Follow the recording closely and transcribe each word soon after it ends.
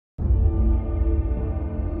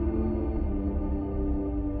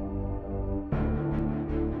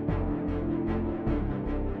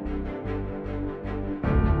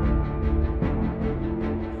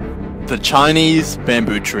The Chinese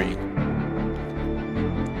bamboo tree.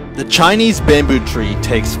 The Chinese bamboo tree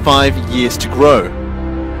takes 5 years to grow.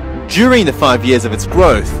 During the 5 years of its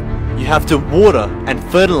growth, you have to water and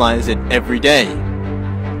fertilize it every day.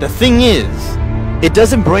 The thing is, it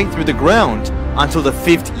doesn't break through the ground until the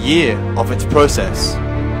 5th year of its process.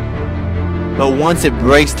 But once it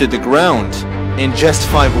breaks through the ground, in just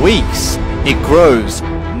 5 weeks, it grows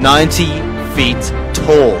 90 feet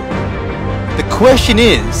tall. The question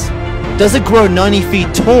is, does it grow 90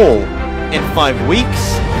 feet tall in 5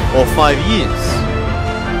 weeks or 5 years?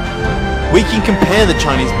 We can compare the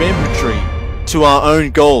Chinese bamboo tree to our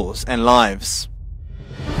own goals and lives.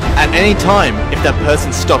 At any time, if that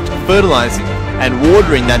person stopped fertilizing and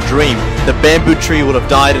watering that dream, the bamboo tree would have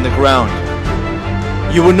died in the ground.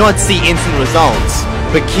 You will not see instant results,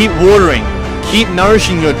 but keep watering, keep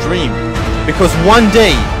nourishing your dream, because one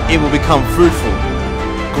day it will become fruitful.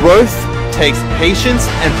 Growth takes patience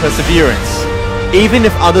and perseverance. Even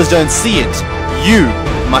if others don't see it, you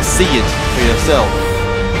must see it for yourself.